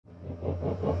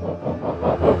Hello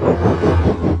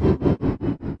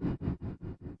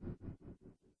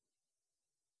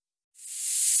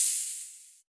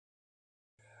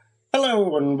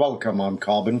and welcome, I'm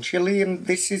Carbon Chili, and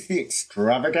this is the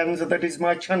extravaganza that is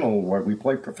my channel, where we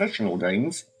play professional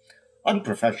games,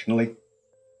 unprofessionally.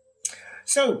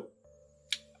 So,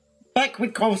 back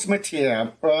with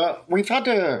Cosmoteer. We've had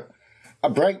a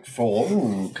break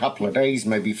for a couple of days,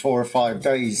 maybe 4 or 5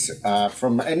 days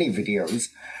from any videos,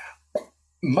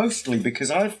 mostly because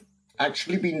I've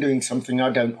actually been doing something I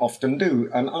don't often do,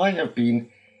 and I have been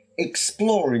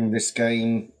exploring this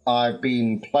game. I've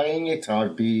been playing it,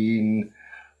 I've been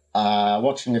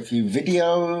watching a few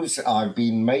videos, I've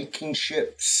been making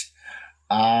ships,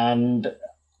 and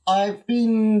I've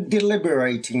been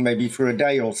deliberating maybe for a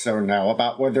day or so now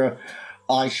about whether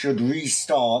I should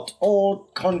restart or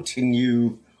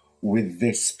continue with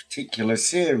this particular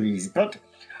series. But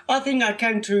I think I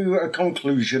came to a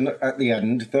conclusion at the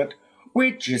end that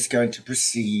we're just going to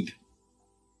proceed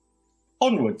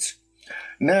onwards.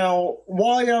 Now,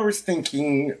 why I was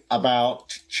thinking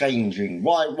about changing,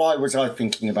 why was I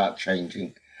thinking about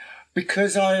changing?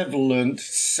 Because I have learnt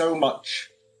so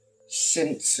much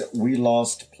since we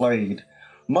last played,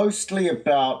 mostly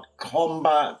about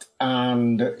combat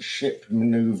and ship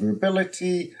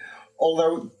maneuverability,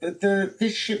 although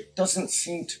this ship doesn't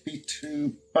seem to be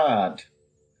too bad.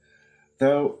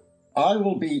 Though I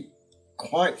will be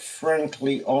quite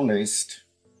frankly honest,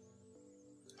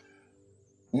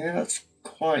 yeah, that's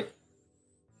quite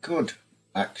good,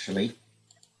 actually.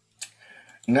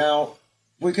 Now,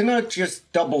 we're going to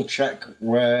just double check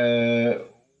what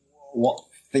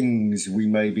things we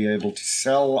may be able to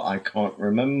sell. I can't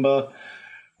remember.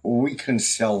 We can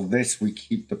sell this. We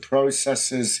keep the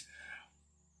processors.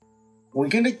 We're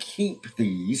going to keep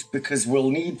these because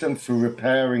we'll need them for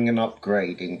repairing and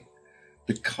upgrading.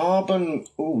 The carbon,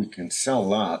 oh, we can sell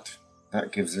that.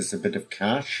 That gives us a bit of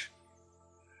cash.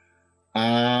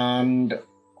 And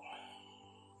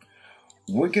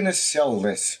we're going to sell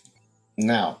this.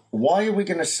 Now, why are we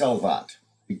going to sell that?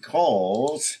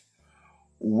 Because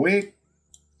there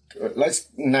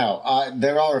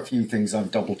are a few things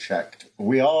I've double checked.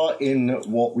 We are in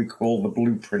what we call the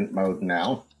blueprint mode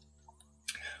now,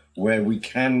 where we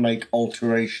can make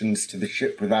alterations to the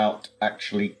ship without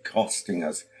actually costing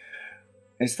us.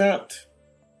 Is that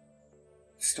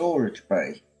storage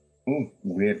bay?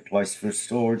 Weird place for a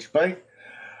storage bay.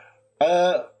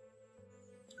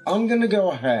 I'm going to go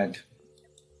ahead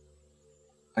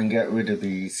and get rid of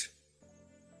these.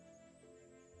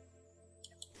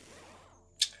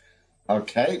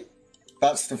 Okay,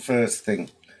 that's the first thing.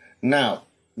 Now,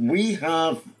 we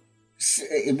have,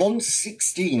 it wants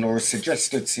 16 or a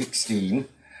suggested 16,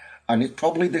 and it's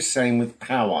probably the same with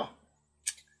power.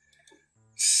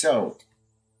 So,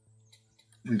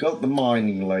 we got the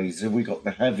mining laser, we got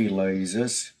the heavy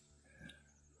lasers.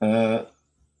 We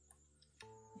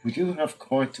do have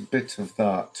quite a bit of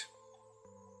that.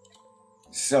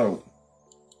 So,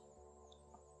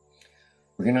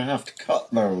 we're going to have to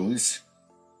cut those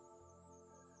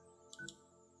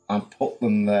and put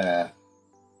them there.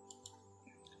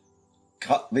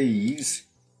 Cut these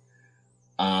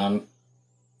and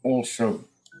also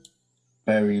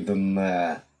bury them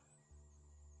there.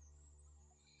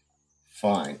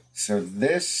 Fine. So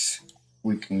this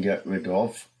we can get rid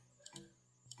of.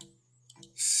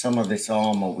 Some of this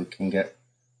armor we can get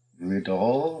rid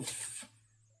of.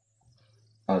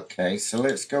 Okay, so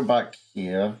let's go back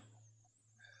here.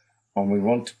 And we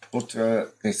want to put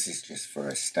this is just for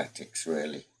aesthetics,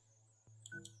 really.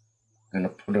 I'm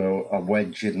going to put a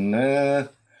wedge in there.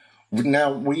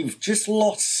 Now, we've just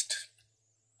lost...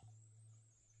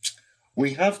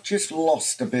 We have just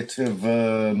lost a bit of...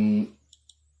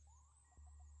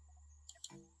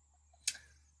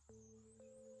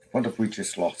 What have we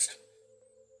just lost?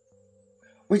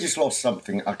 We just lost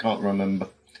something, I can't remember.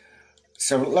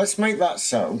 So let's make that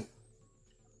so.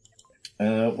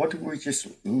 What did we just...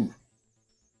 Ooh.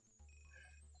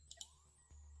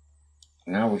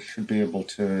 Now we should be able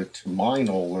to mine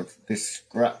all of this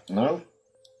scrap, no?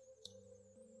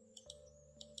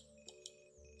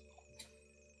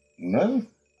 No?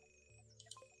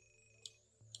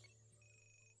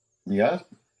 Yeah,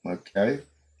 okay.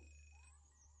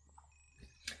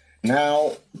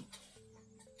 Now,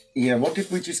 yeah, what did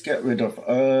we just get rid of?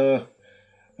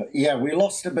 Yeah, we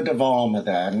lost a bit of armor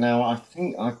there. Now, I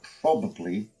think I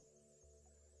probably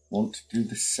want to do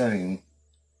the same.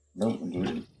 Don't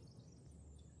we?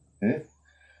 Yeah.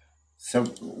 So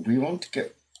we want to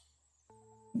get...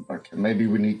 Okay, maybe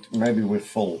we need... Maybe we're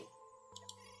full.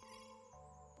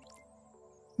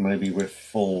 Maybe we're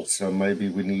full, so maybe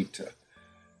we need to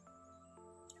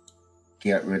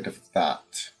get rid of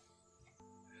that.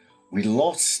 We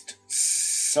lost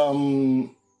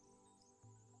some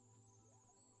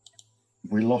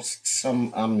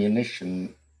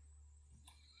ammunition.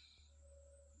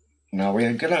 Now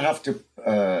we're going to have to...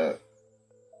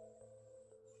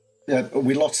 yeah,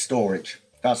 we lost storage.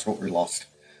 That's what we lost.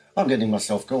 I'm getting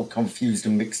myself all confused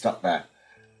and mixed up there.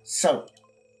 So,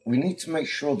 we need to make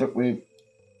sure that we're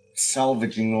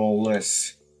salvaging all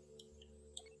this.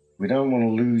 We don't want to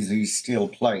lose these steel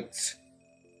plates.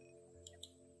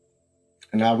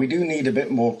 Now, we do need a bit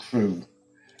more crew.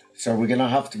 So we're going to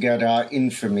have to get our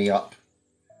infamy up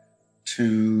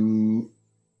to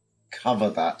cover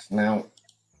that. Now,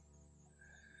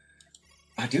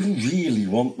 I do really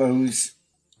want those...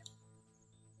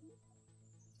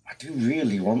 I do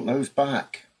really want those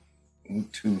back.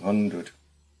 200.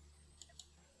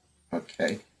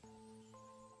 Okay.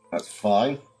 That's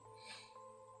fine.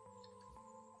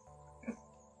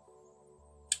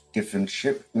 Different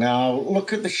ship. Now,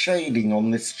 look at the shading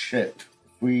on this ship.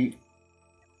 The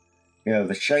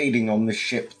shading on the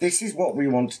ship. This is what we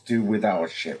want to do with our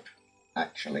ship,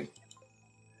 actually.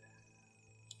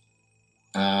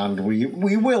 And we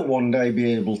will one day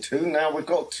be able to. Now, we've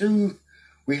got two...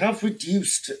 We have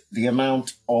reduced the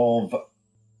amount of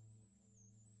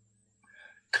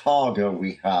cargo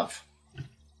we have,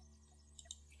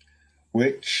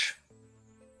 which,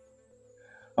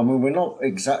 I mean, we're not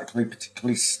exactly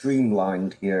particularly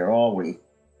streamlined here, are we?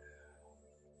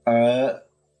 And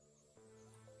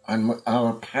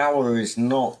our power is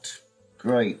not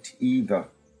great either.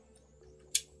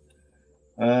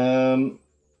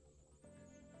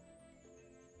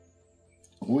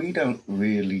 We don't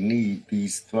really need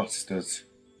these thrusters.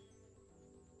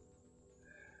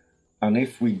 And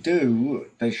if we do,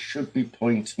 they should be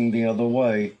pointing the other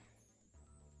way.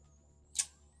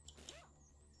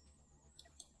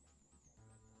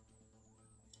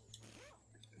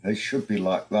 They should be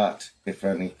like that, if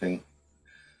anything.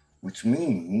 Which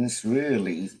means,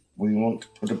 really, we want to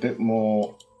put a bit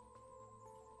more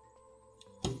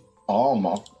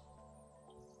armor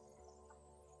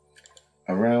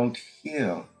around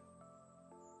here.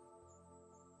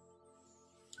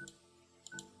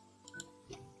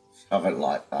 Let's have it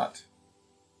like that.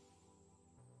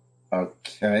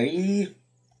 Okay.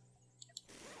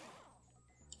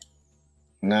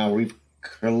 Now we've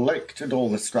collected all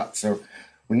the scraps, so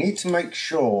we need to make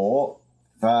sure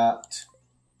that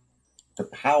the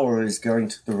power is going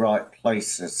to the right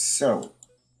places. So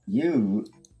you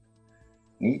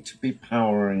need to be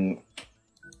powering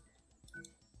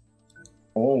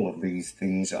all of these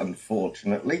things,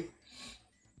 unfortunately.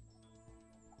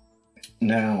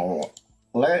 Now,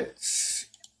 let's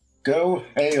go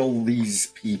hail these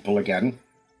people again.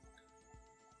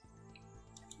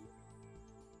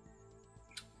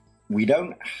 We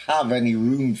don't have any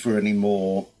room for any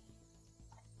more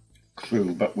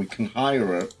crew, but we can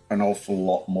hire an awful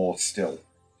lot more still.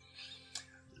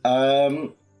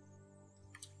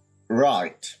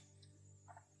 Right.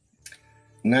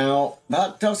 Now,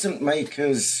 that doesn't make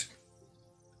us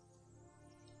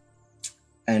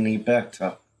any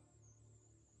better.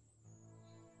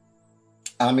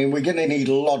 I mean, we're going to need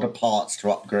a lot of parts to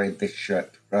upgrade this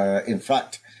ship. In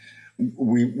fact,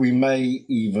 we may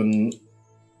even...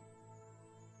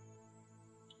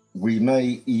 where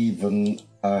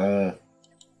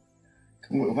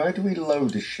do we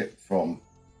load a ship from?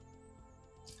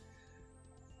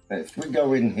 If we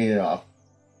go in here,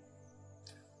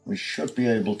 we should be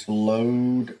able to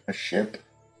load a ship.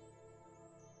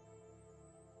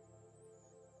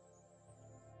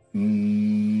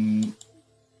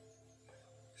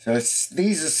 So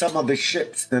these are some of the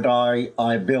ships that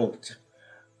I built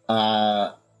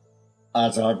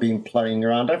as I've been playing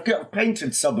around. I've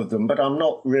painted some of them, but I'm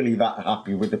not really that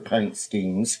happy with the paint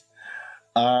schemes.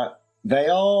 They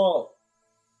are...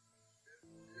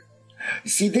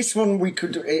 See, this one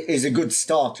is a good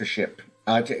starter ship.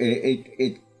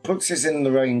 It puts us in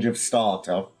the range of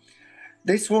starter.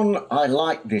 This one, I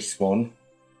like this one.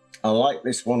 I like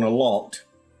this one a lot.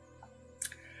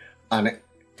 And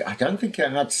I don't think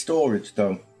it had storage,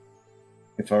 though,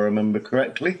 if I remember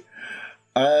correctly.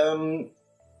 No,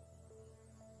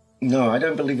 I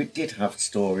don't believe it did have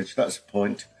storage. That's the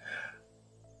point.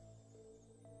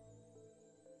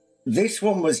 This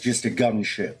one was just a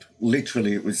gunship.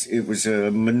 Literally, it was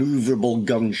a maneuverable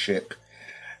gunship.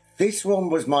 This one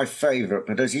was my favourite,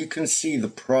 but as you can see, the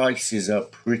price is a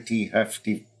pretty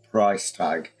hefty price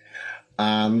tag.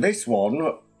 And this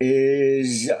one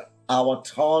is our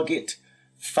target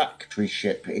factory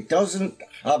ship. It doesn't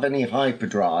have any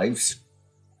hyperdrives.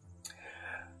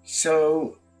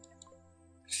 So,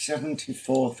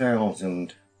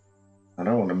 74,000. I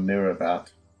don't want to mirror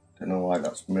that. Don't know why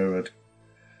that's mirrored.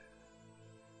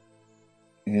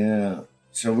 Yeah.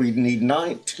 So we need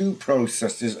 2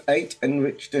 processors, 8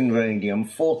 enriched in radium,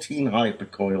 14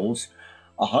 hypercoils,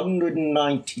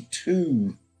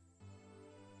 192.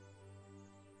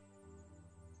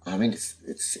 I mean,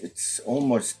 it's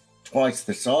almost twice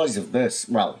the size of this.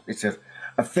 Well, it's a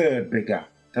third bigger.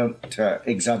 Don't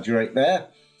exaggerate there.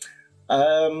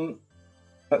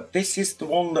 But this is the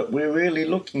one that we're really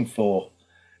looking for.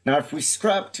 Now, if we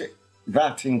scrapped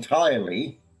that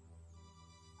entirely,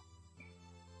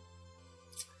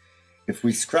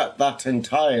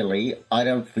 I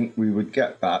don't think we would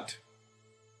get that.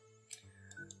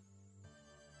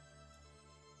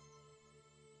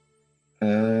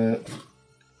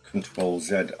 Control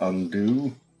Z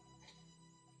undo.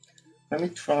 Let me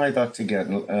try that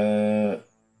again.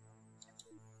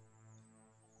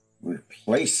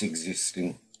 Replace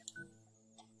existing.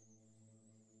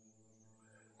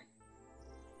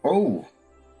 Oh,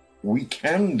 we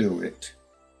can do it.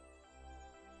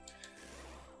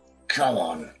 Come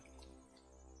on.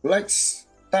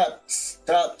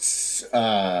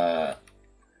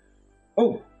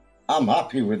 Oh, I'm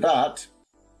happy with that.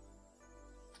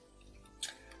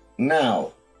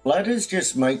 Now, let us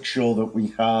just make sure that we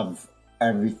have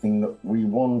everything that we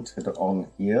wanted on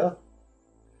here.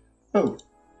 Oh.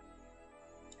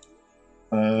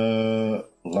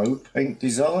 Load paint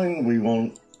design, we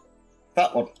want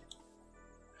that one.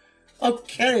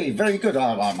 Okay, very good.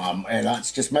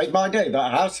 That's just made my day,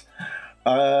 that has.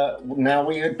 Now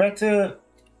we had better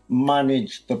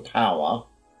manage the power.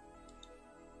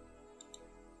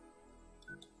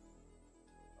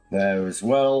 There as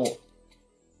well.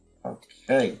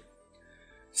 Okay.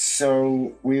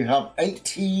 So we have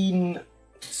 18.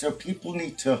 So people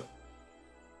need to...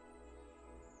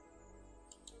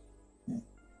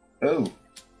 Oh.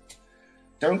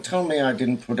 Don't tell me I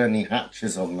didn't put any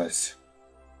hatches on this.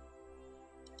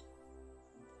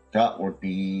 That would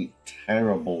be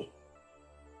terrible.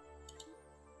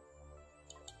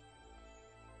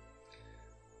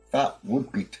 That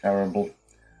would be terrible.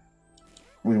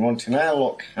 We want an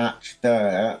airlock hatch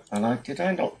there, and did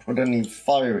I not put any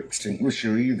fire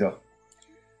extinguisher either?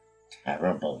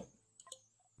 Terrible.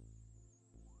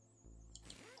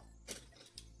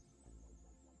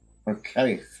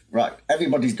 Okay, right,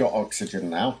 everybody's got oxygen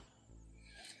now.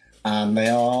 And they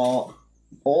are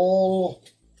all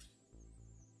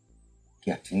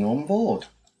getting on board.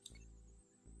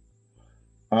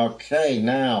 Okay,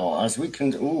 now, as we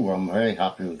can... Ooh, I'm very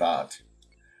happy with that.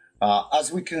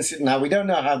 As we can see... Now, we don't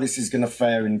know how this is going to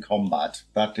fare in combat.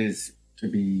 That is to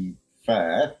be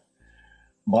fair.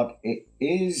 But it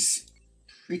is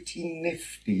pretty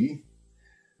nifty.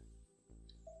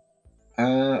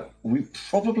 We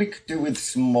probably could do with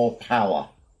some more power,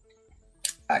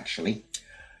 actually.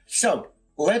 So,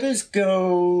 let us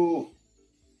go...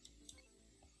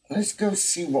 Let's go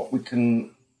see what we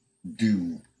can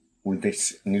do with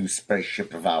this new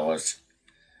spaceship of ours.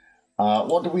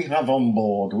 What do we have on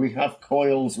board? We have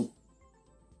coils, we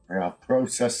have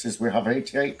processors, we have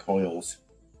 88 coils.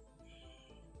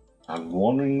 And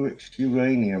 1 enriched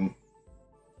uranium.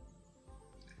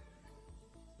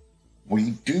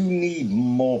 We do need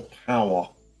more power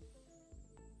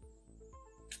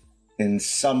in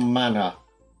some manner.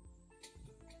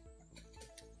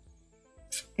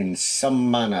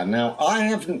 Now, I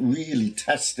haven't really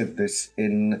tested this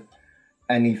in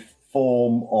any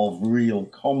form of real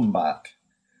combat.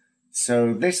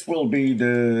 So this will be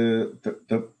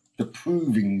the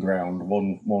proving ground,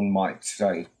 one might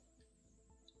say.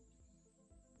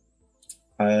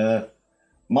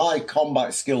 My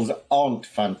combat skills aren't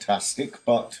fantastic,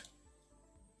 but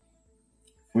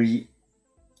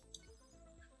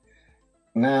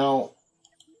now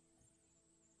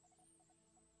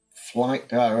flight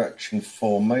direction,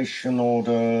 formation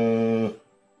order.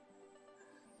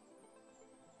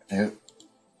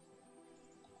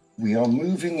 We are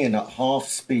moving in at half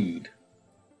speed.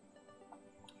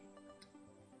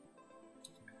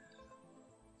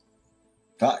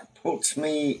 That puts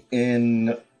me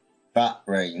in that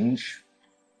range.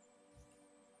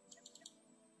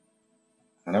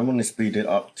 I don't want to speed it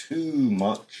up too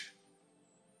much.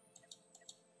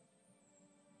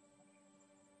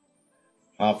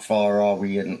 How far are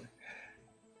we in?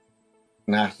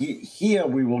 Now, here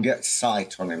we will get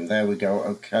sight on him. There we go.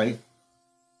 Okay.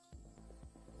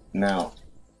 Now,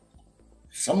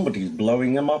 somebody's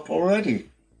blowing him up already.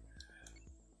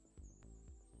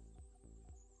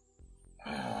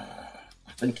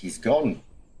 I think he's gone.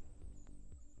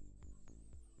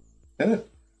 Huh?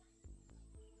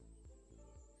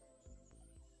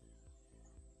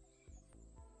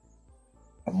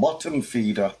 A bottom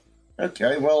feeder.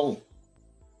 Okay, well,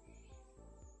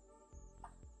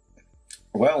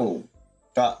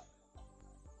 that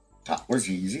was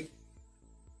easy.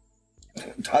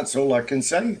 That's all I can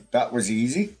say. That was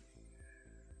easy.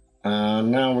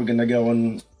 And now we're going to go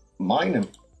and mine them,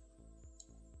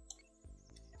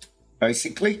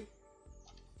 basically.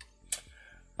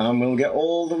 And we'll get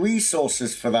all the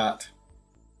resources for that.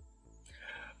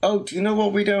 Oh, do you know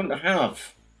what we don't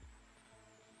have?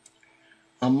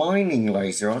 A mining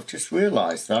laser. I've just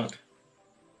realised that.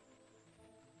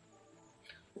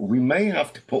 We may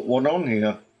have to put one on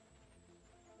here.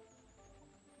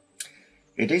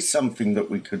 It is something that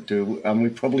we could do, and we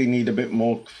probably need a bit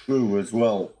more crew as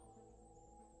well.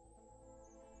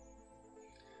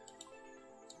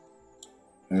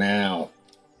 Now,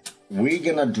 we're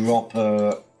going to drop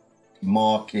a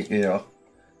marker here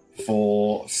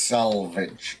for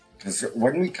salvage. Because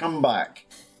when we come back,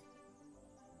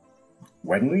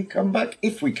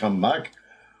 if we come back,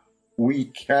 we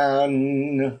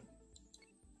can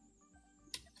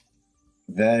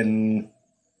then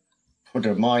put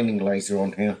a mining laser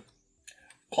on here.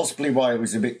 Possibly why it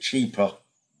was a bit cheaper.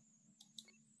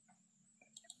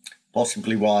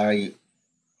 Possibly why...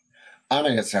 I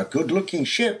mean, it's a good-looking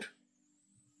ship.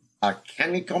 I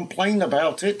can't complain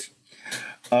about it.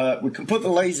 We can put the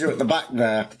laser at the back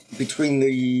there, between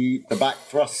the back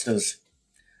thrusters.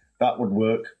 That would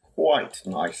work quite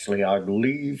nicely, I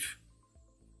believe.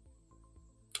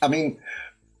 I mean,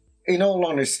 in all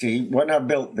honesty, when I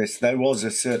built this, there was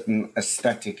a certain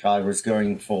aesthetic I was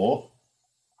going for,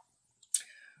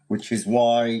 which is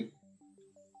why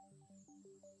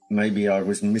maybe I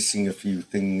was missing a few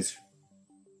things.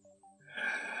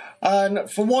 And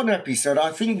for one episode,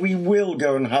 I think we will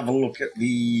go and have a look at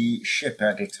the ship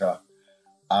editor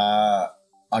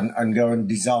and go and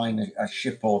design a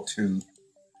ship or two.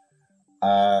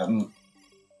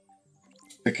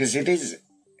 Because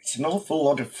it's an awful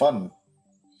lot of fun.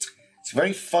 It's a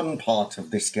very fun part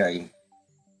of this game.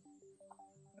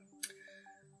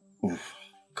 Oof,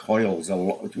 coils a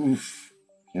lot. Oof,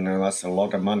 you know, that's a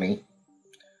lot of money.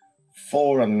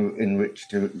 4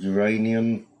 enriched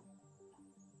uranium.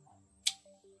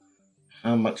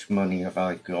 How much money have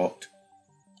I got?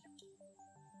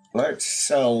 Let's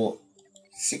sell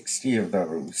 60 of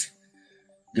those.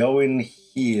 Go in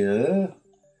here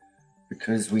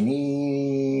because we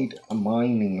need a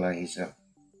mining laser.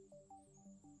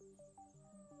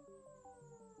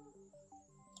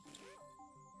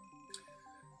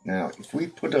 Now, if we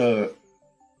put a...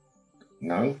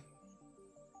 No.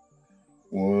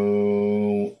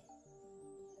 We'll...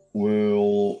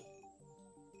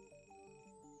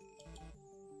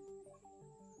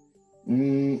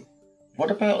 What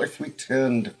about if we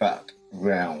turned that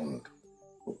round?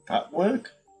 Would that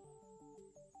work?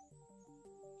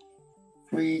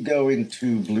 If we go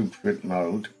into blueprint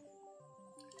mode,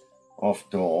 off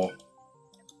door,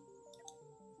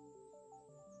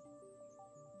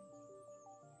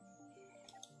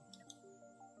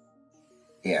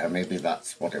 yeah, maybe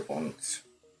that's what it wants.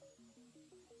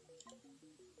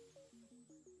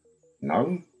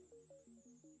 No?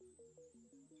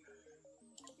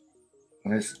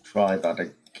 Let's try that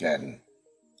again.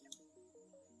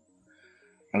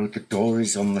 Oh, the door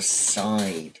is on the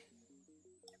side.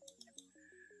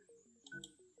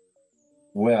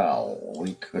 Well,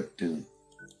 we could do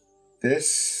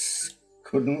this,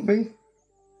 couldn't we?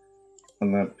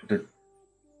 And then put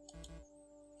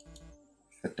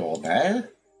the door there.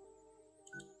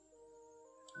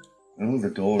 Oh,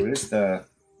 the door is there.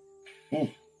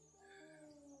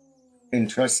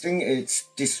 Interesting. It's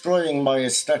destroying my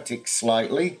aesthetic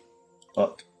slightly,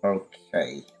 but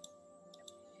okay.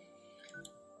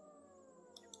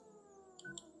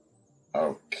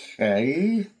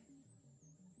 Okay.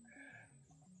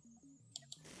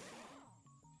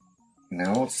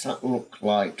 Now what's that look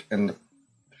like in the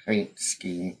paint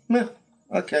scheme?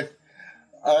 Okay.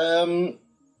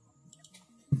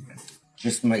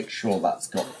 Just make sure that's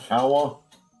got power.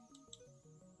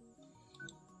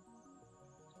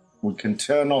 We can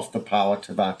turn off the power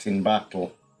to that in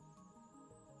battle.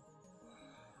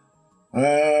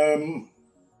 Do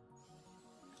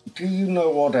you know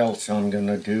what else I'm going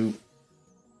to do?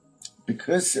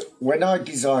 Because when I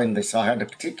designed this, I had a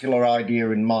particular idea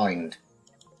in mind.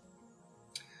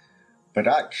 But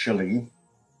actually,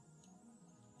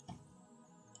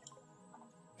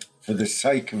 for the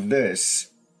sake of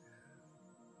this,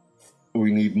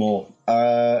 we need more.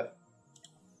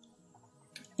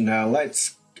 Now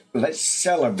let's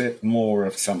sell a bit more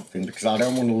of something, because I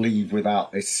don't want to leave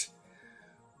without this.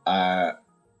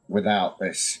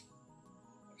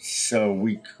 So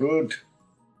we could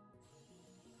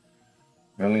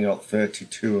We only got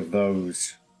 32 of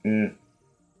those.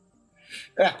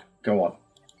 Yeah, go on.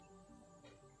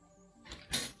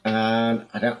 And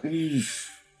I don't...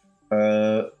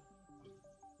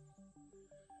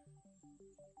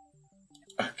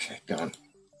 okay, done.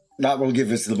 That will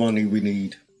give us the money we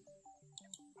need.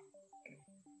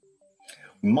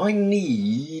 We might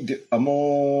need a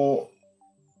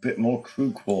bit more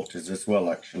crew quarters as well,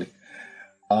 actually.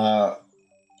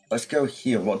 Let's go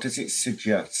here. What does it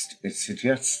suggest? It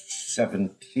suggests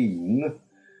 17.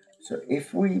 So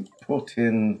if we put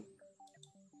in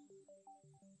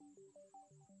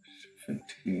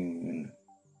 17,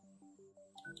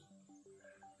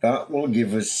 that will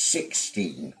give us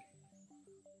 16.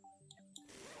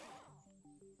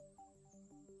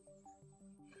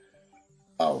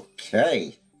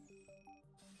 Okay.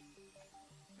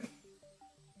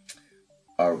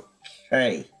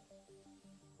 Okay.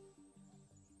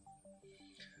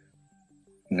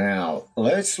 Now,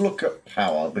 let's look at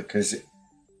power, because a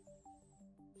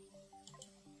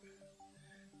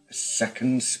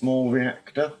second small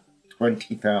reactor,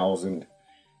 20,000,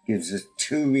 gives us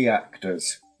 2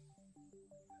 reactors.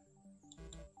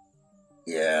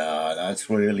 Yeah, that's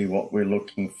really what we're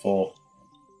looking for.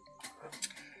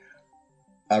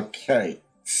 Okay,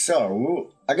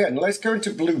 so, again, let's go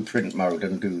into blueprint mode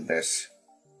and do this.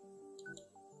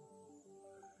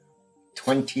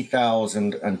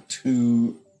 20,000 and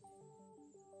 2...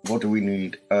 What do we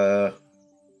need?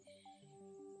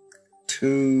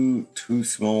 Two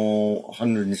small,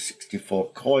 164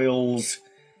 coils,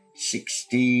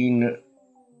 16...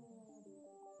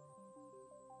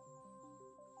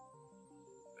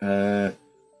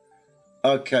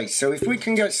 okay, so if we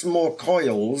can get some more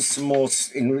coils, some more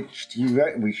enriched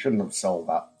uranium, we shouldn't have sold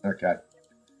that. Okay.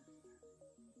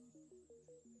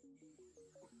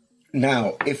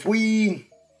 Now, if we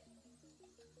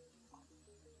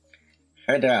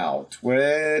head out,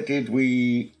 where did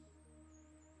I...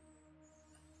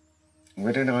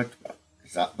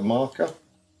 Is that the marker?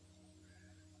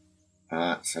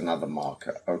 That's another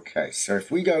marker. Okay, so if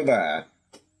we go there,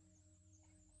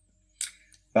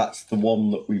 that's the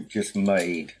one that we've just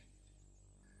made.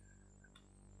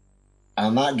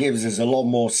 And that gives us a lot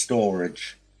more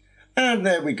storage. And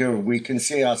there we go. We can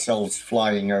see ourselves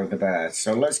flying over there.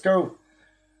 So let's go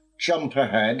jump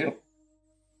ahead.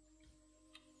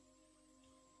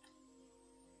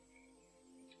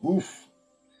 Oof.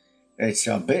 It's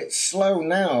a bit slow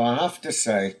now, I have to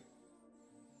say.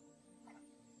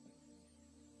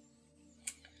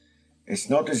 It's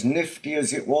not as nifty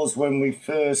as it was when we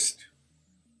first...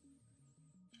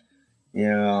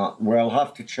 Yeah, we'll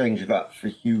have to change that for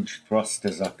huge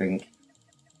thrusters, I think.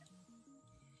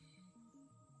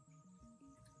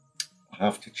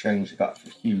 I'll have to change that for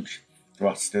huge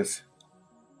thrusters.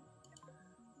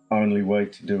 Only way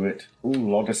to do it. Ooh,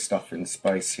 a lot of stuff in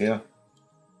space here.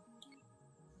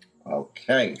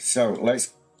 Okay, so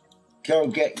let's go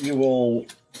get you all...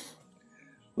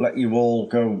 Let you all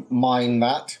go mine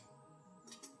that.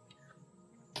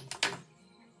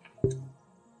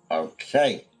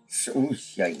 Okay. So, ooh,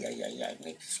 yeah. I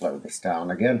need to slow this down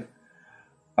again.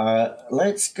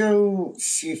 Let's go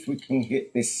see if we can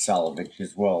hit this salvage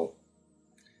as well.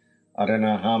 I don't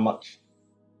know how much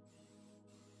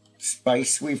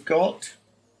space we've got.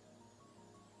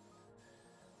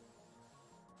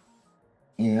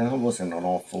 Yeah, it wasn't an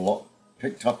awful lot.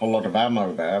 Picked up a lot of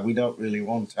ammo there. We don't really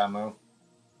want ammo.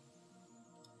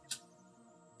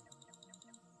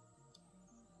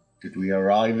 Did we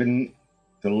arrive in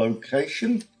the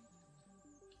location?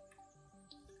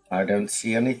 I don't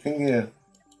see anything here.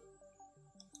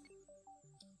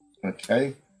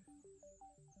 Okay.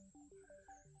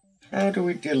 How do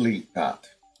we delete that?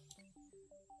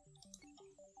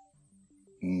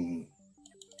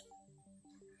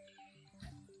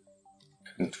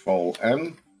 Control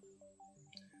M.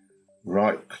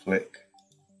 Right click.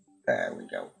 There we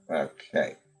go.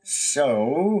 Okay.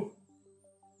 So,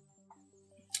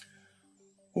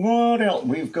 what else?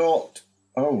 We've got...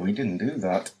 Oh, we didn't do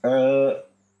that.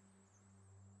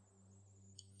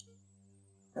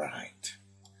 Right.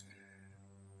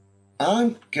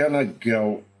 I'm gonna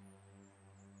go...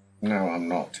 No, I'm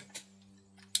not.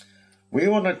 We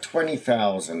wanted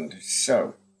 20,000,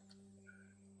 so...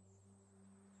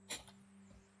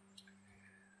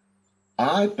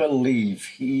 I believe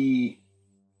he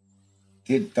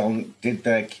did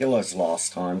their killers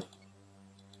last time.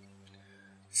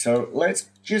 So let's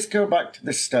just go back to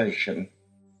the station.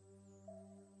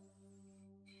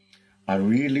 I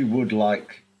really would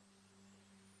like...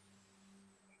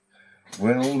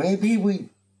 Well, maybe we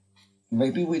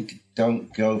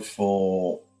don't go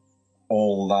for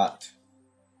all that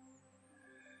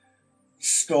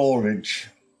storage,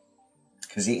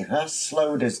 because it has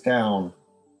slowed us down.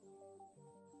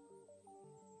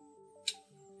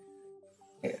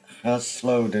 It has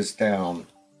slowed us down.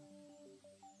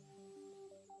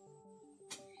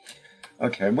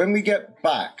 Okay, when we get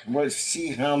back, we'll see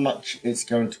how much it's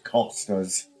going to cost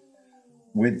us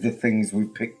with the things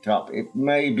we've picked up. It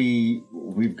may be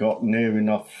we've got near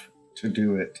enough to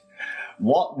do it.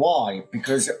 Why?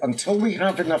 Because until we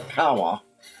have enough power,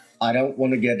 I don't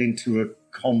want to get into a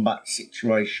combat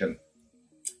situation,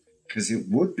 because it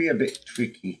would be a bit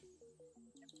tricky.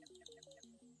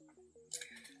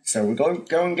 So we're going to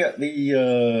go and get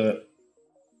the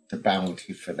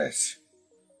bounty for this.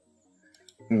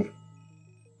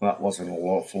 That wasn't an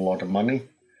awful lot of money.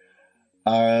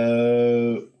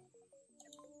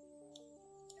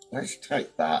 Let's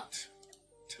take that.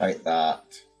 Take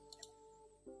that.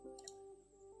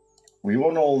 We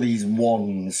want all these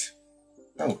ones.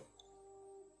 Oh.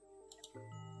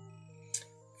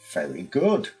 Very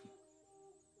good.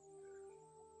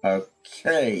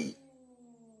 Okay.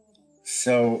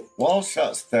 So, whilst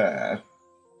that's there,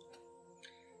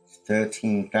 it's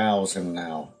 13,000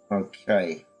 now.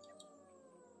 Okay.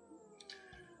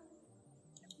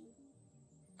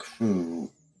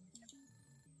 Crew.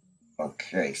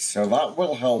 Okay, so that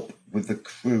will help with the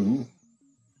crew.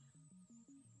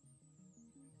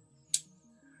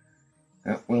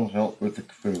 That will help with the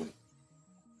crew.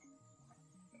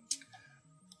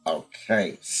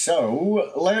 Okay,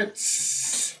 so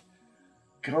let's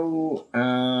go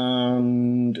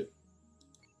and...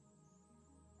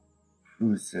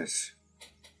 Who's this?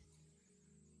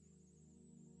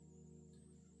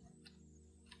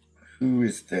 Who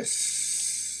is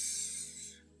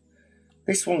this?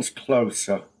 This one's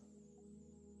closer.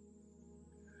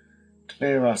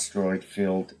 Clear asteroid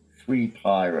field, 3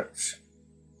 pirates.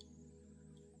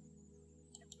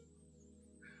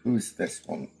 Who's this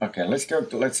one? Okay, let's go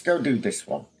do this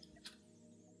one.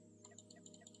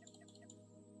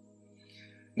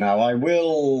 Now I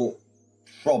will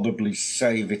probably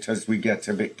save it as we get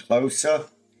a bit closer.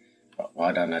 But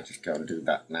why don't I just go and do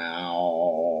that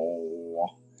now?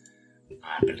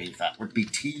 I believe that would be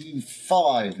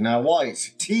T5. Now why it's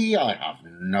T, I have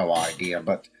no idea,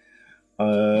 but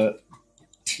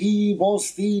T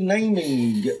was the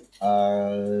naming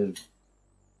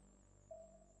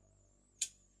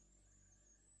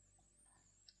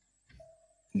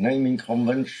naming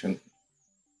convention.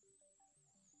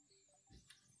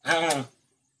 Ah,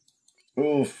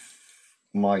 oof,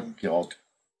 my God.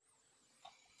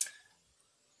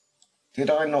 Did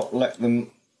I not let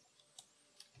them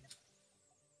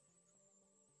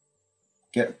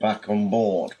get back on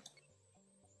board?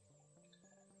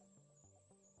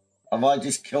 Have I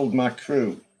just killed my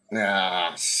crew?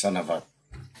 Ah, son of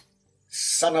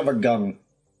a gun.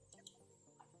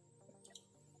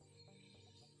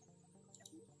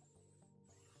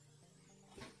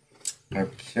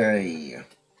 Okay.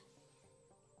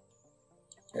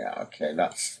 Yeah, okay,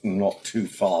 that's not too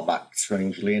far back,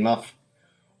 strangely enough.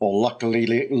 Or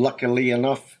luckily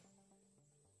enough.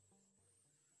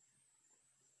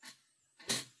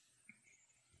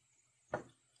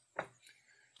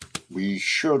 We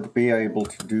should be able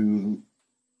to do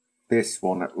this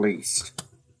one at least.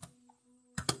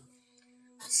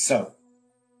 So,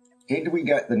 did we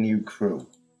get the new crew?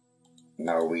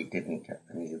 No, we didn't get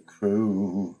the new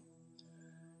crew.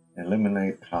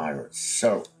 Eliminate pirates.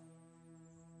 So,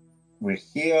 we're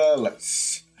here.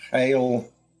 Let's hail.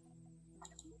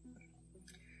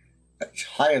 Let's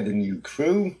hire the new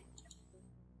crew.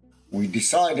 We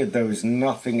decided there was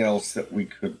nothing else that we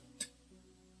could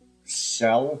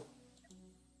sell.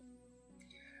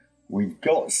 We've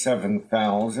got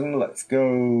 7,000. Let's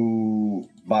go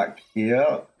back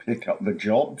here, pick up the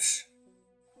jobs.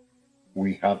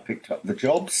 We have picked up the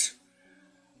jobs.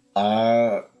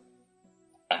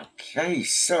 Okay,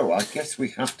 so I guess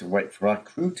we have to wait for our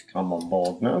crew to come on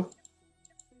board now.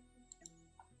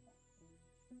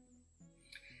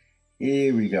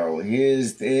 Here we go.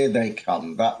 Here they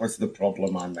come. That was the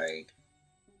problem I made.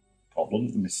 Problem?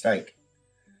 The mistake.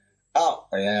 Oh,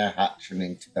 they're hatching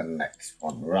into the next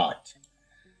one. Right.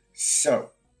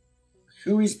 So,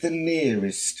 who is the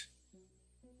nearest?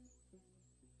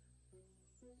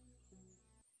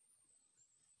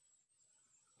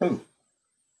 Oh,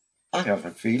 I have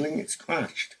a feeling it's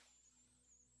crashed.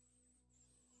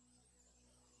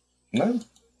 No?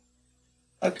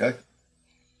 Okay.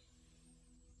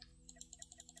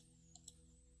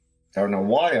 Don't know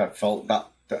why I felt that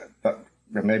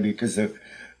maybe because the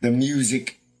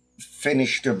music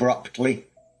finished abruptly.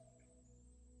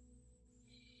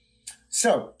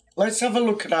 So, let's have a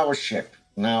look at our ship.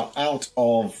 Now, out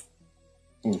of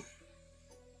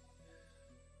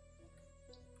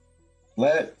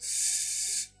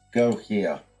let's go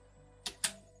here.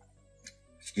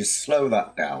 Let's just slow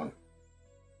that down.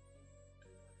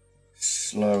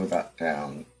 Slow that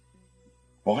down.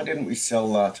 Why didn't we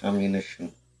sell that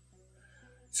ammunition?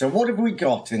 So what have we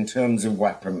got in terms of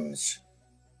weapons?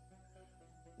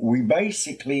 We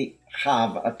basically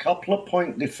have a couple of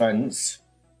point defense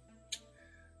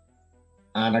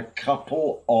and a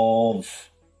couple of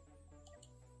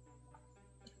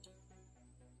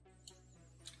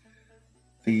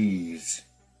these.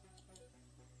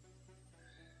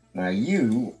 Now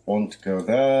you want to go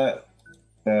there,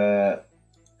 there,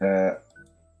 there,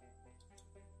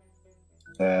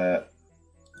 there,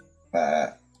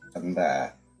 there, and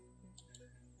there.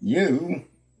 You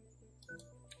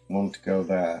want to go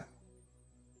there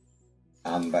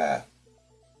and there.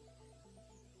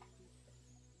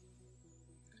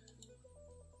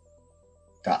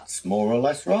 That's more or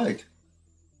less right.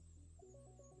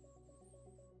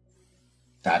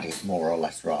 That is more or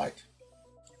less right.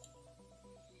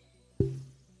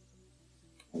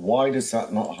 Why does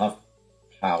that not have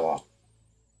power?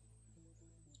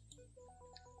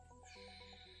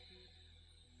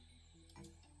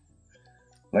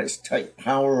 Let's take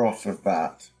power off of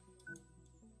that.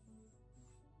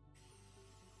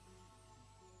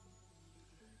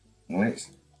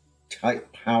 Let's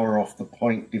take power off the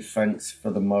point defense for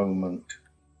the moment.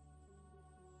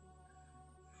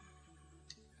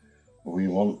 We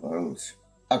want those.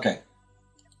 Okay.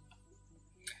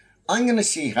 I'm going to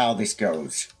see how this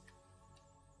goes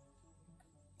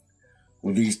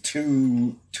with these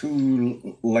two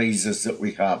lasers that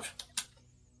we have.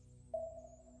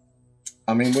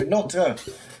 I mean, we're not a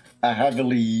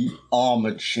heavily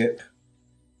armored ship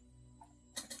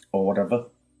or whatever.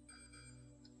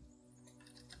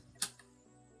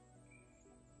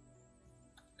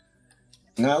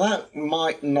 Now that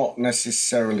might not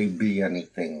necessarily be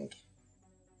anything.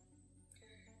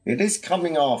 It is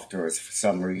coming after us for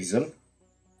some reason.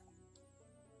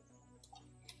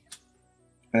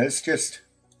 Let's just...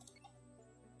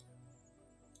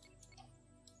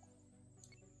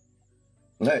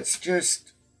 let's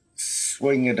just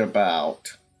swing it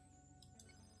about.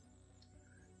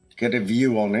 Get a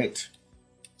view on it.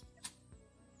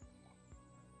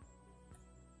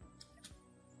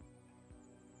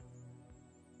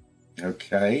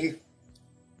 Okay.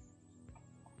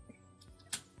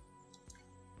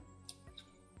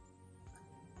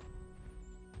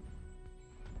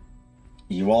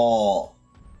 You are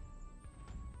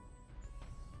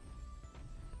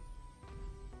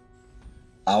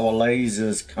our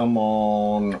lasers, come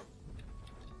on.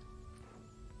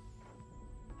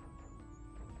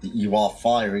 You are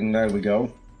firing, there we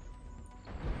go.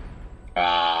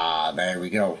 Ah, there we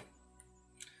go.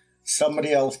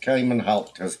 Somebody else came and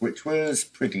helped us, which was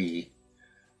pretty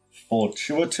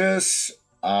fortuitous.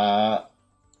 Very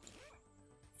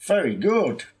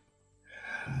good.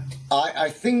 I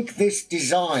think this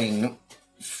design,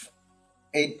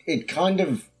 it kind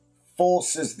of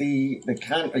forces the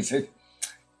count.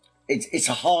 It's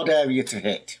a hard area to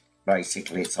hit,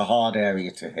 basically. It's a hard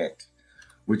area to hit,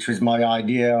 which was my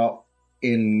idea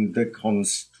in the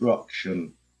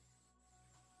construction.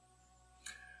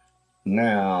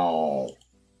 Now,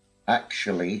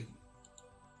 actually,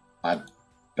 I'd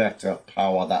better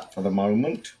power that for the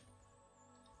moment.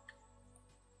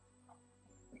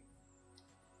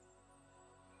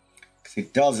 Because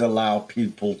it does allow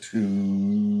people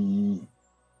to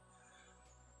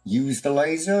use the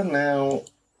laser. Now,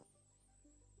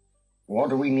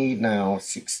 what do we need now?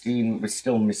 16, we're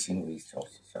still missing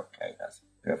resources. Okay, that's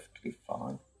perfectly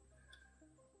fine.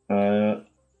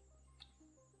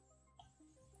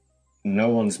 No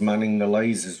one's manning the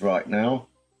lasers right now.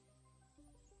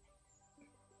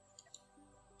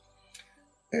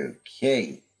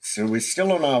 Okay, so we're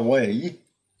still on our way,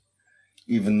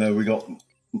 even though we got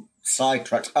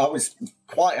sidetracked. I was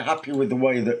quite happy with the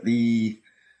way that the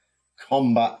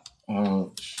combat...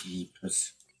 oh,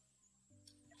 jeepers.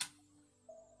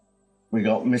 We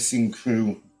got missing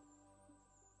crew.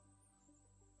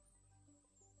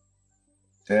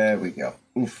 There we go.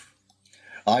 Oof.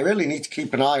 I really need to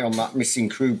keep an eye on that missing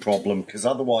crew problem, because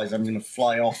otherwise I'm going to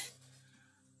fly off.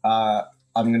 I'm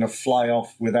going to fly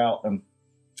off without them.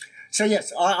 So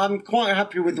yes, I'm quite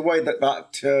happy with the way that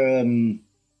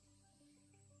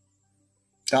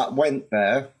that went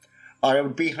there. I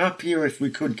would be happier if we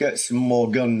could get some more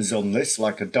guns on this,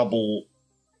 like a double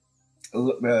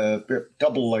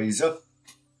laser.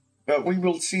 But we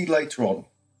will see later on.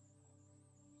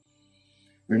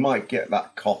 We might get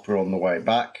that copper on the way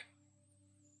back.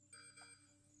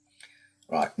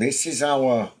 Right, this is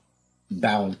our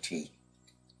bounty.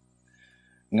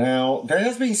 Now, there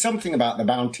has been something about the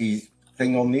bounty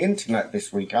thing on the internet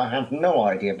this week. I have no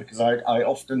idea because I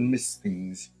often miss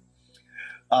things.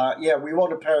 Yeah, we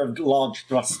want a pair of large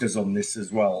thrusters on this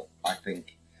as well, I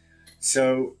think.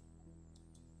 So,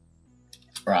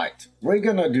 right, we're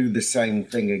going to do the same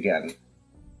thing again.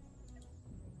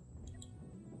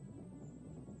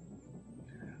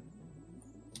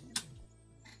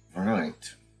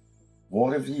 Right,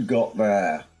 what have you got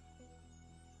there?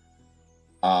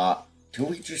 Do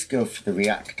we just go for the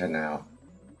reactor now?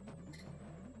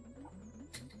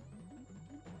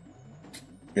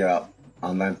 Yeah,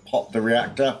 and then pop the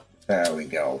reactor. There we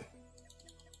go.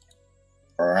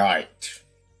 Right.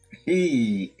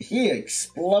 He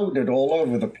exploded all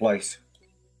over the place.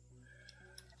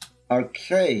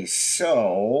 Okay,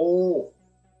 so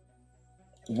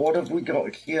what have we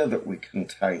got here that we can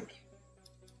take?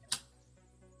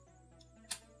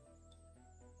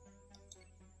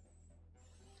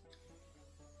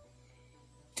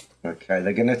 Okay,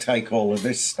 they're going to take all of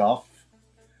this stuff.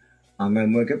 And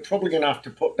then we're probably going to have to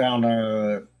put down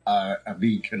a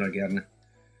beacon again,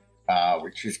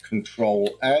 which is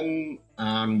Control M,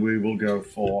 and we will go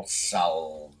for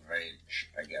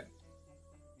salvage again.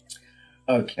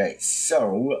 Okay,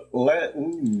 so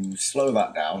slow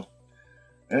that down.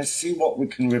 Let's see what we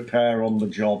can repair on the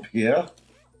job here.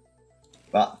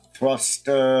 That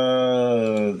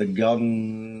thruster, the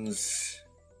guns.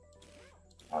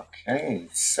 Okay,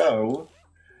 so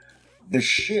the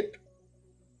ship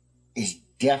is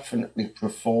definitely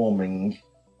performing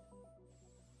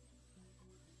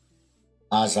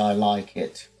as I like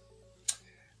it.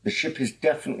 The ship is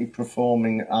definitely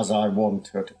performing as I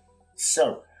wanted.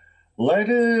 So, let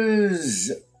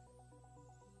us...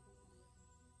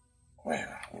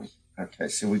 Where are we? Okay,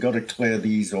 so we got to clear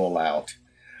these all out.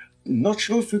 Not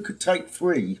sure if we could take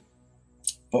 3,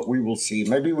 but we will see.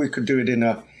 Maybe we could do it in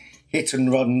a hit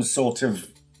and run sort of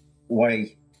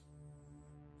way.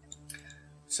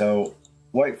 So,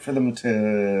 wait for them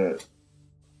to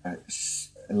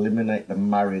eliminate the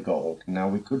marigold. Now,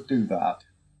 we could do that.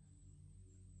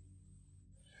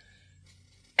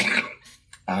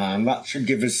 And that should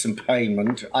give us some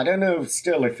payment. I don't know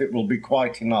still if it will be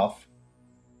quite enough.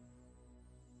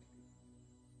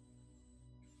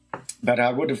 But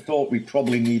I would have thought we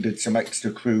probably needed some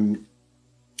extra crew.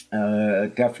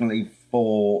 Definitely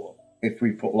for if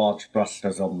we put large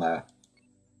thrusters on there.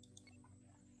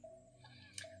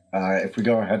 If we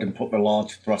go ahead and put the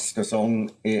large thrusters on,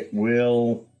 it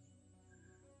will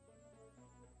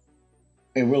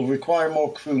require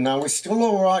more crew. Now, we're still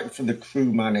all right for the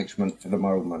crew management for the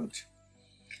moment.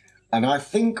 And I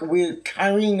think we're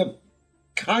carrying a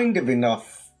kind of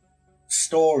enough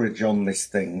storage on this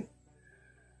thing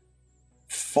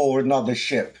for another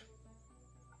ship.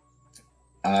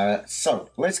 So,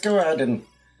 let's go ahead and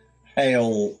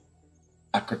hail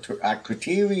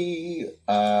Akratiri.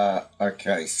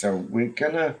 Okay, so we're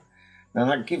gonna... Now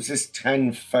that gives us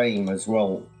 10 fame as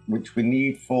well, which we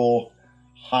need for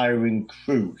hiring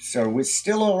crew. So we're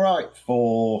still all right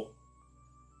for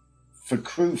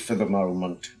crew for the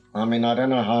moment. I mean, I don't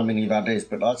know how many that is,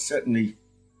 but that's certainly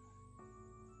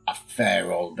a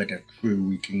fair old bit of crew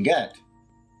we can get.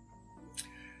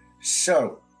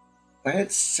 So,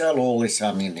 let's sell all this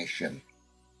ammunition.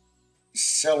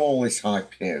 Sell all this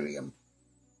Hyperium.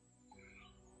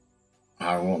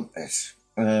 I want this.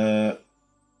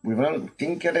 We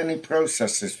didn't get any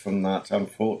processors from that,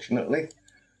 unfortunately.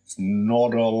 It's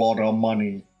not a lot of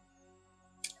money.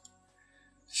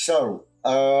 So,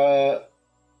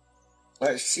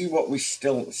 let's see what we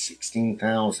still...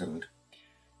 16,000.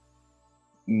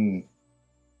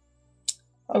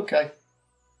 Okay.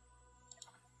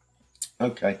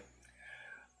 Okay.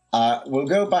 We'll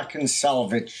go back and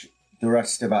salvage the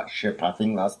rest of that ship. I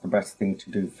think that's the best thing to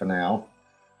do for now.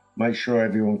 Make sure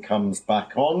everyone comes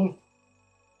back on.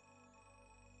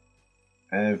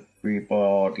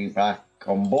 Everybody back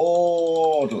on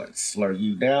board. Let's slow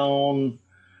you down.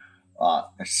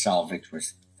 The salvage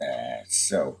was there.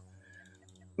 So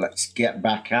let's get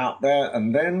back out there.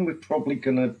 And then we're probably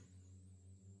going to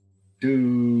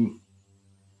do...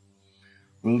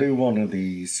 We'll do one of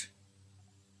these.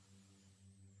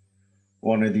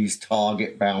 One of these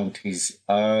target bounties.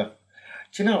 Do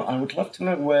you know, I would love to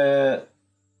know where...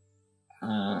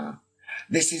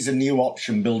 this is a new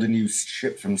option, build a new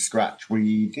ship from scratch.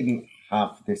 We didn't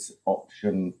have this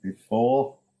option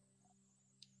before.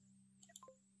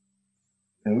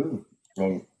 Oh,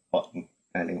 wrong button.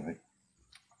 Anyway.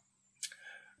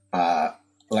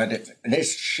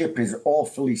 This ship is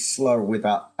awfully slow with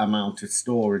that amount of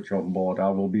storage on board, I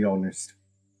will be honest.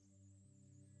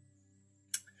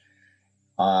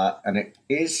 And it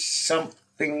is something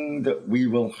something that we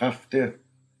will have to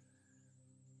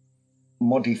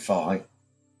modify.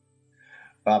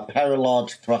 Pair of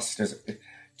large thrusters. Do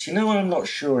you know, I'm not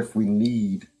sure if we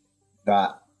need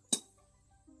that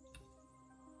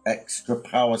extra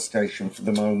power station for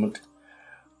the moment.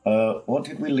 What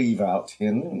did we leave out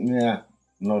here? Yeah,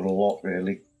 not a lot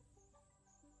really,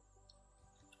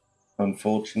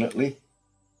 unfortunately.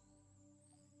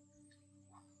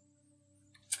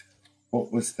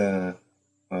 What was the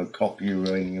copper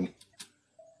uranium?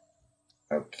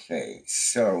 Okay,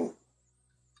 so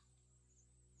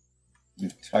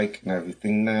you've taken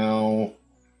everything now.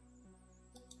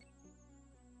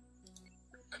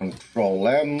 Control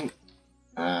M,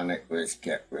 and it was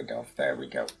get rid of. There we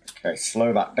go. Okay,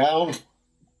 slow that down.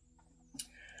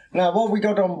 Now, what we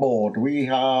got on board? We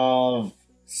have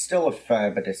still a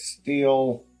fair bit of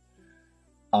steel.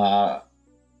 Power.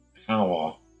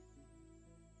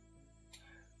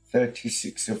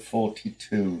 36 of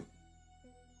 42.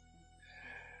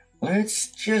 Let's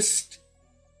just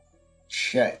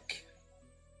check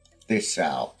this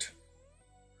out.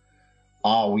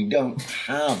 We don't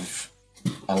have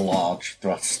a large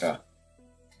thruster.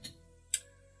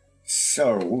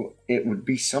 So it would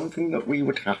be something that we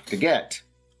would have to get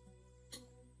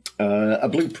a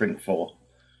blueprint for.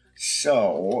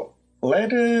 So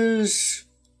let's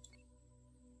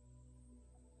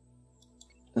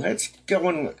go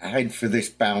and head for this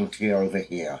bounty over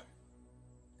here.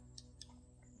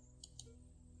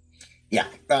 Yeah,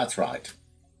 that's right.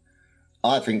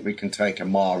 I think we can take a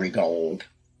marigold.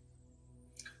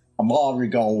 A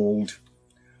marigold,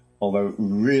 although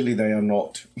really they are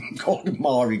not called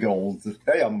marigolds,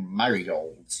 they are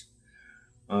marigolds.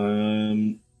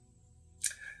 And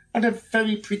a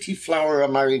very pretty flower a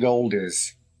marigold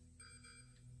is.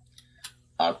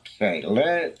 Okay,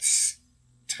 let's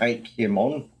take him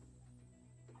on.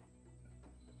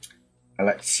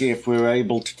 Let's see if we're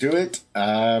able to do it.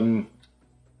 I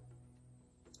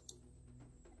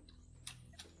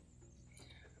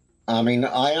mean,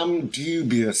 I am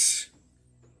dubious.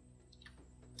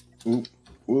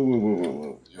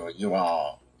 Ooh,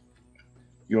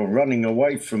 you're running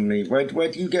away from me. Where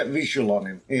do you get visual on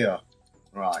him? Here.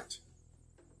 Right.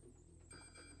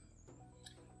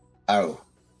 Oh.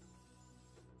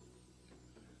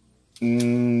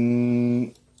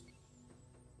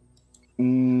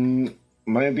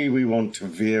 Maybe we want to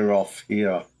veer off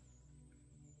here.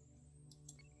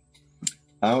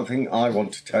 I don't think I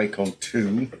want to take on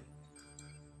two.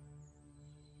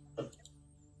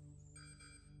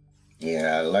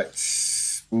 Yeah,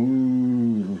 let's...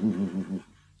 Ooh.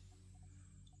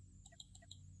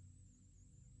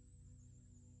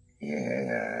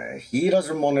 Yeah, he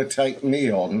doesn't want to take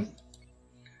me on,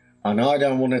 and I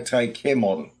don't want to take him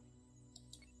on.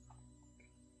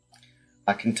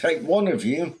 I can take one of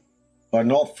you, but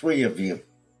not three of you.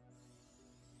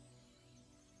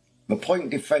 The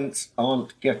point defense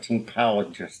aren't getting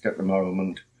powered just at the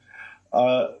moment.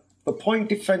 The point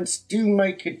defense do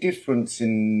make a difference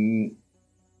in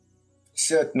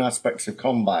certain aspects of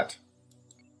combat.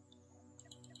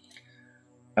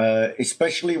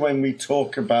 Especially when we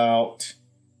talk about...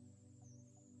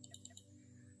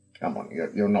 Come on,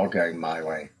 you're not going my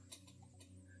way.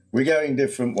 We're going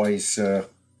different ways, sir.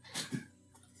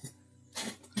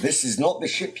 This is not the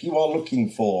ship you are looking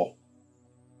for.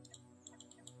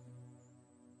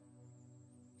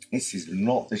 This is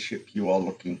not the ship you are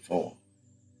looking for.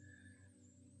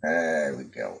 There we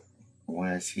go.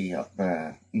 Where's he up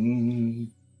there?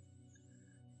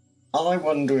 I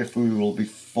wonder if we will be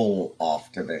full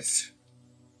after this.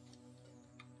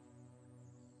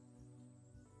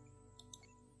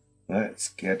 Let's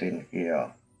get in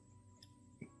here.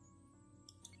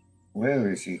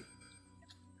 Where is he?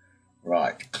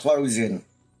 Right, close in.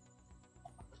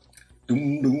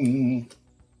 Doom doom.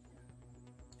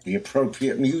 The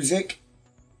appropriate music.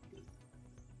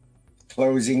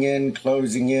 Closing in,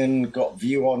 got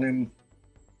view on him.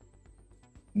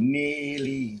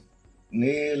 Nearly.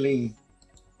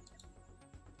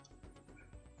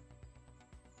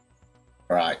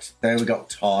 Right, there we got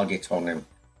target on him.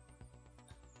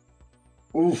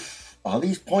 Oof, are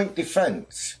these point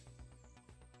defense?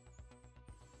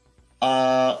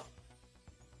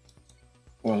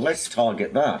 Well, let's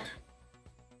target that.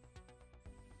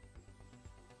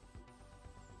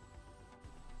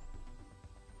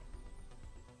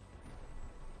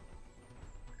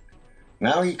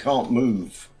 Now he can't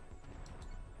move.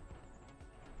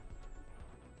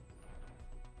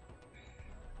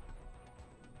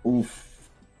 Oof.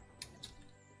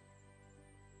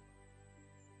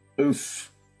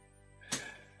 Oof.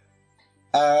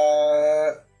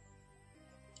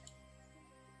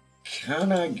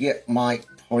 Can I get my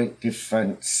point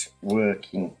defense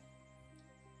working?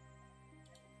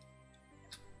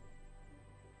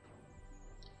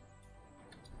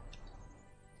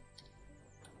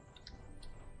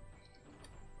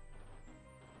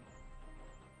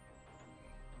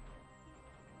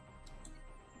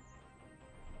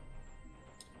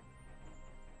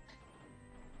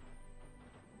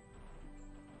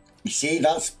 You see,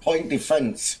 that's point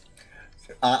defense.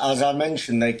 As I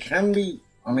mentioned, they can be,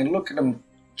 I mean, look at them.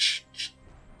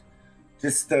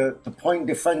 Just the point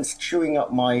defense chewing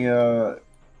up my, there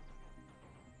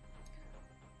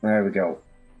we go.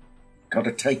 Got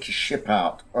to take his ship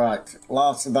out. Right,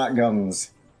 last of that guns.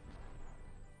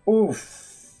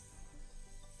 Oof.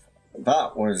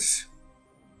 That was,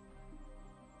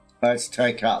 let's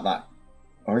take out that,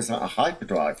 or is that a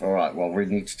hyperdrive? All right, well, we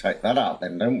need to take that out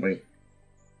then, don't we?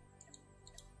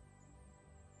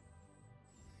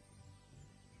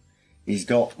 He's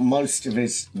got most of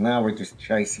his, now we're just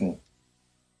chasing.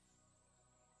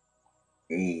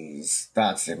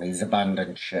 That's him, he's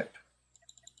abandoned ship.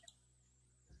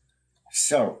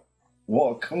 So,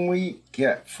 what can we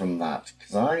get from that?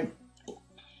 Because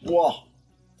whoa,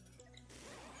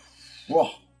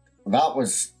 that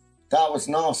was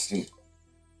nasty.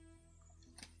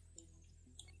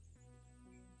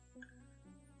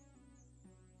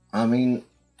 I mean,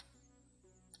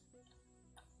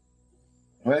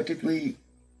 where did we,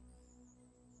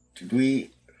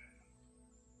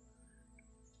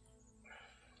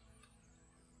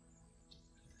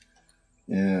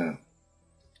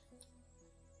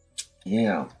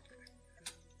 yeah.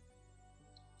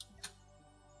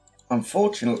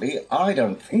 Unfortunately, I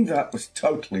don't think that was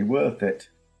totally worth it.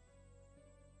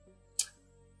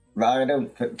 I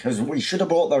don't think, because we should have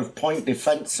brought those point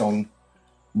defense on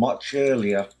much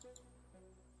earlier.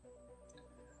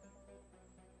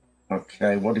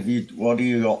 Okay, what do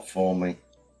you got for me?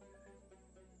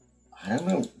 I don't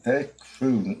know, they're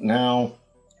crew. Now,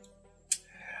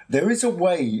 there is a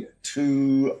way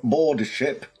to board a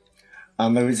ship,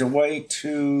 and there is a way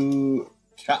to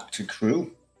capture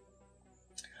crew.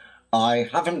 I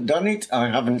haven't done it, I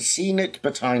haven't seen it,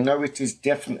 but I know it is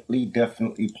definitely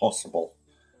possible.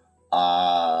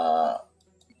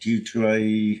 Due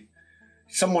to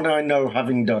someone I know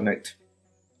having done it.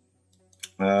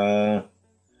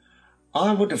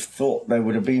 I would have thought there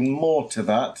would have been more to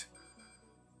that.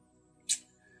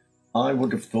 I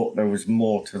would have thought there was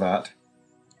more to that.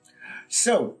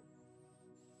 So,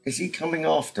 is he coming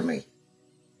after me?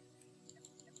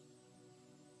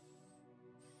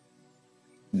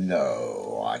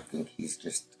 No, I think he's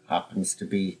just happens to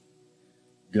be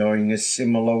going a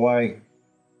similar way.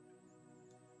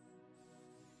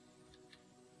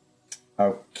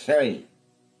 Okay.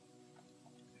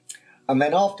 And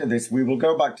then after this, we will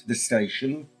go back to the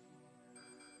station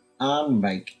and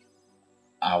make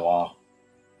our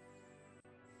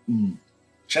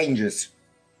changes.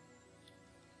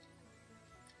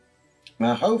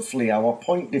 Now, hopefully our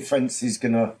point defense is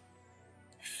going to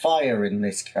fire in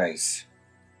this case.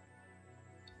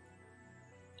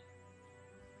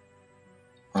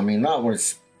 I mean, that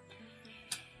was...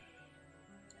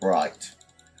 Right.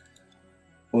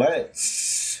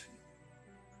 Let's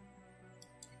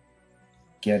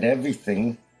get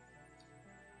everything.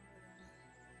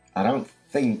 I don't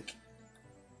think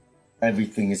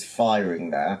everything is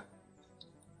firing there.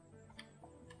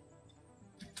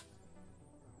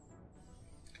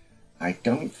 I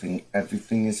don't think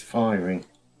everything is firing.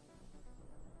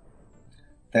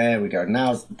 There we go.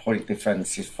 Now the point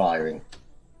defense is firing.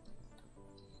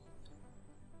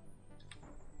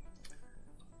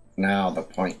 Now the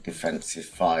point defense is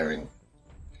firing.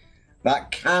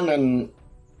 That cannon,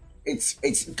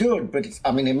 it's good, but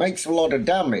I mean, it makes a lot of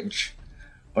damage,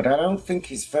 but I don't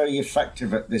think it's very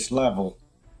effective at this level.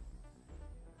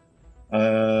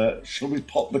 Shall we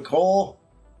pop the core?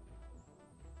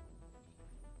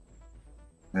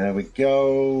 There we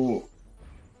go.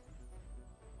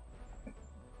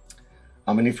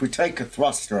 I mean, if we take a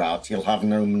thruster out, he'll have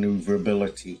no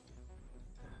maneuverability.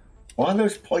 Why are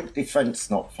those point defense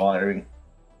not firing?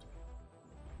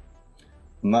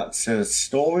 And that's a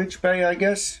storage bay, I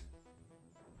guess.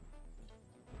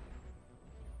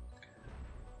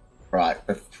 Right,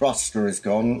 the thruster is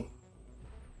gone.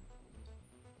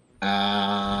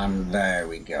 And there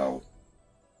we go.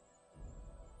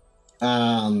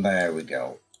 And there we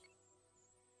go.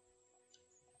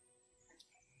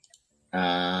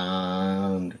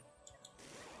 And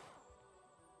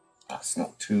that's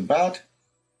not too bad.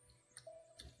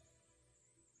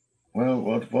 Well,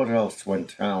 what else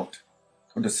went out?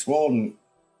 Could have sworn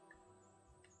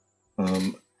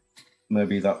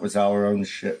maybe that was our own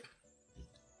ship.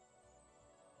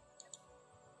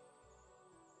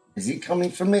 Is he coming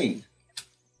for me?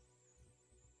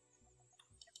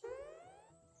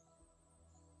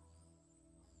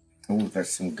 Oh,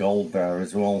 there's some gold there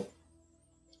as well.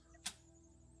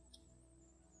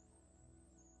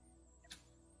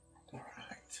 All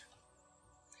right.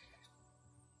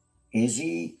 Is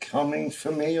he coming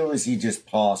for me or is he just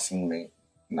passing me?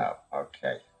 No,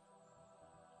 okay.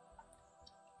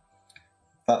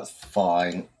 That's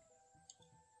fine.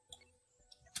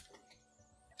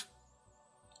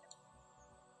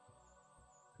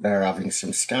 They're having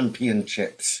some scampi and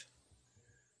chips.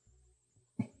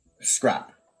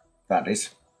 Scrap, that is.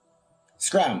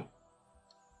 Scram.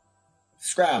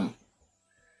 Scram.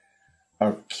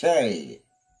 Okay.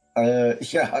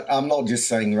 Yeah, I'm not just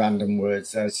saying random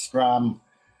words. Scram,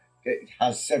 it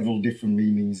has several different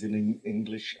meanings in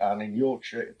English, and in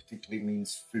Yorkshire it particularly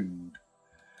means food.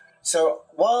 So,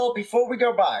 well, before we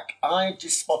go back, I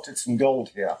just spotted some gold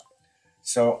here.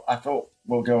 So I thought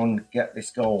we'll go and get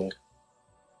this gold,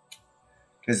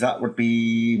 because that would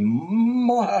be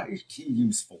mighty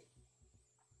useful.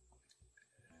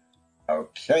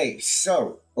 Okay,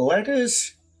 so let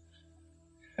us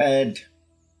head.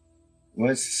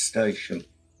 Where's the station?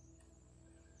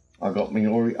 I got me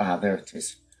there it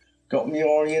is. Got me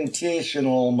orientation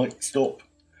all mixed up.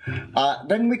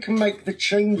 Then we can make the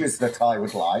changes that I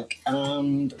would like,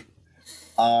 and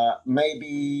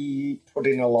maybe put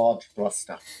in a large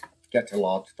thruster. Get a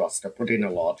large thruster, put in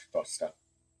a large thruster.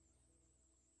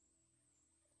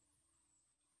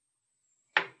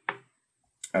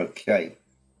 Okay.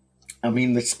 I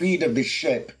mean, the speed of this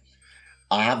ship,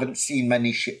 I haven't seen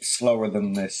many ships slower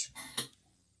than this.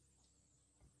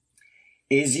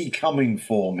 Is he coming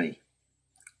for me?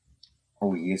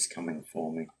 Oh, he is coming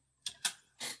for me.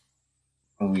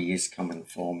 Oh, he is coming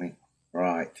for me.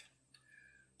 Right.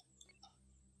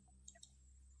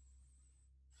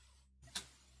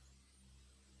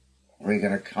 We're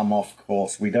going to come off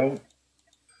course. We don't.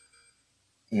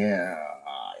 Yeah,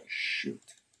 shoot.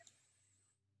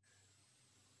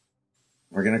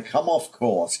 We're going to come off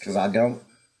course because I don't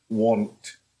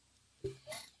want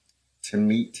to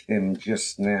meet him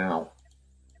just now.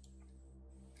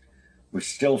 We're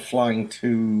still flying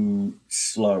too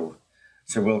slow.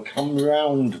 So we'll come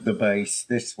round the base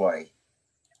this way.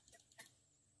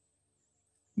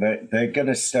 They're going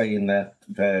to stay in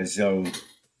their zone.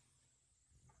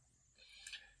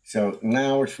 So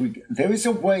now if we... There is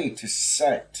a way to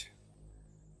set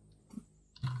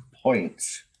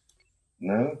points.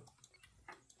 No?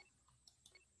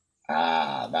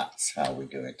 Ah, that's how we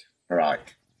do it.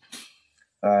 Right.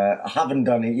 I haven't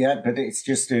done it yet, but it's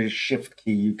just a shift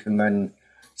key. You can then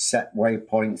set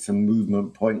waypoints and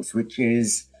movement points, which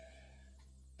is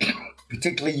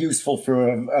particularly useful for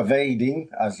evading,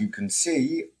 as you can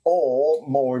see, or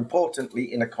more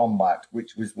importantly, in a combat,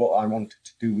 which was what I wanted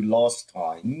to do last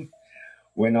time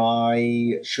when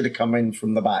I should have come in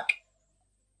from the back.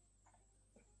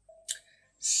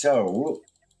 So...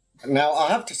 Now, I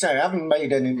have to say, I haven't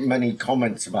made many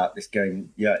comments about this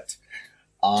game yet.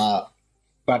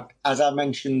 But as I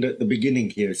mentioned at the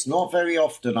beginning here, it's not very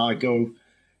often I go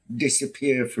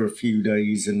disappear for a few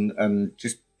days and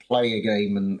just play a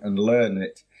game and learn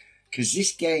it. Because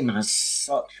this game has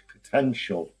such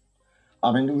potential.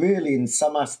 I mean, really, in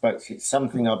some aspects, it's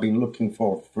something I've been looking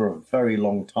for a very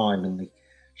long time. In the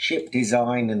ship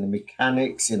design, in the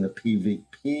mechanics, in the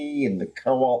PvP, in the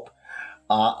co-op.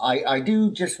 I do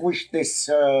just wish this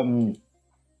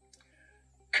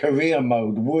career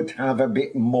mode would have a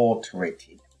bit more to it.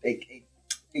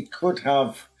 It could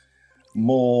have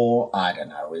more, I don't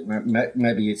know,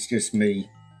 maybe it's just me.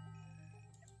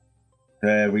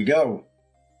 There we go.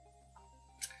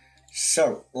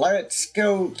 So, let's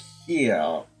go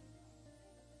here.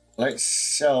 Let's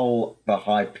sell the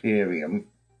Hyperion.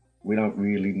 We don't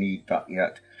really need that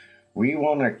yet. We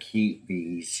want to keep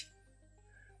these.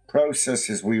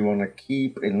 Processes we want to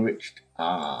keep enriched.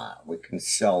 We can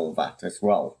sell that as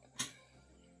well.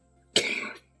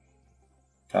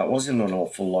 That wasn't an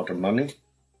awful lot of money.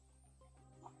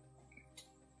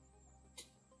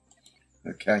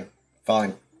 Okay,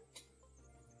 fine.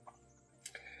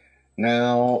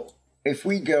 Now, if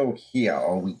we go here,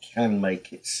 or we can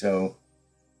make it so.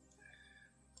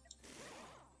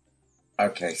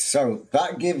 Okay, so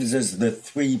that gives us the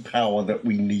 3 power that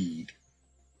we need.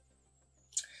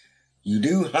 You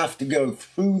do have to go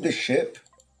through the ship.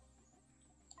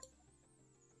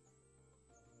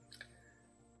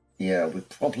 Yeah, we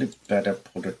probably better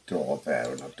put a door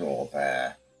there and a door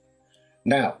there.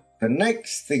 Now, the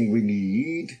next thing we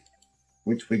need,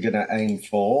 which we're going to aim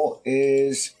for,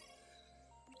 is...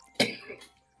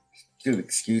 Do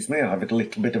excuse me, I have a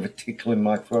little bit of a tickle in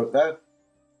my throat there.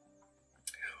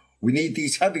 We need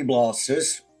these heavy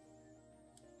blasters,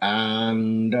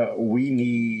 and we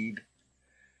need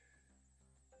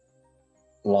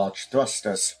large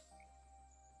thrusters.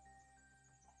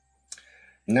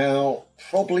 Now,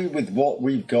 probably with what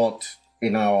we've got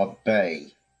in our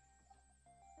bay,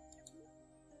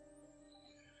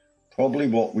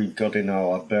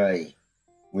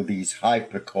 with these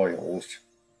hypercoils,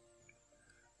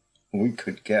 we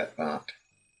could get that.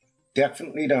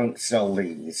 Definitely don't sell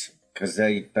these, because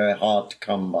they're hard to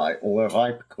come by. All their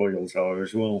hypercoils are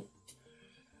as well.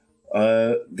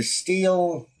 The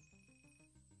steel...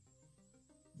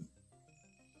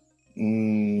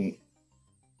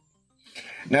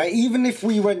 Now, even if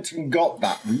we went and got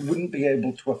that, we wouldn't be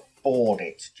able to afford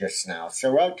it just now.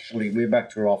 So actually, we're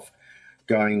better off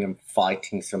going and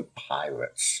fighting some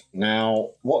pirates.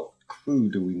 Now, what crew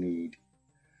do we need?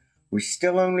 We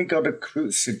still only got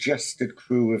a suggested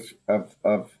crew of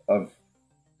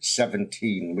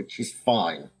 17, which is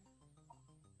fine.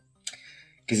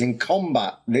 Because in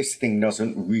combat, this thing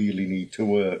doesn't really need to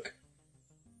work.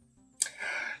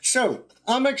 So,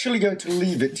 I'm actually going to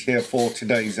leave it here for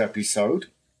today's episode.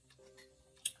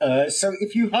 So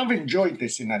if you have enjoyed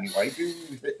this in any way, do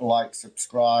hit like,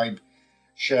 subscribe,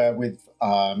 share with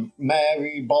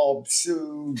Mary, Bob,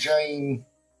 Sue, Jane,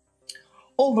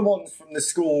 all the ones from the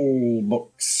school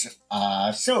books.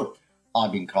 So,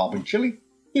 I've been Carbon Chili,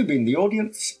 you've been the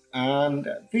audience, and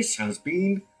this has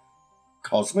been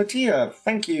Cosmoteer.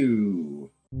 Thank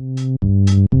you.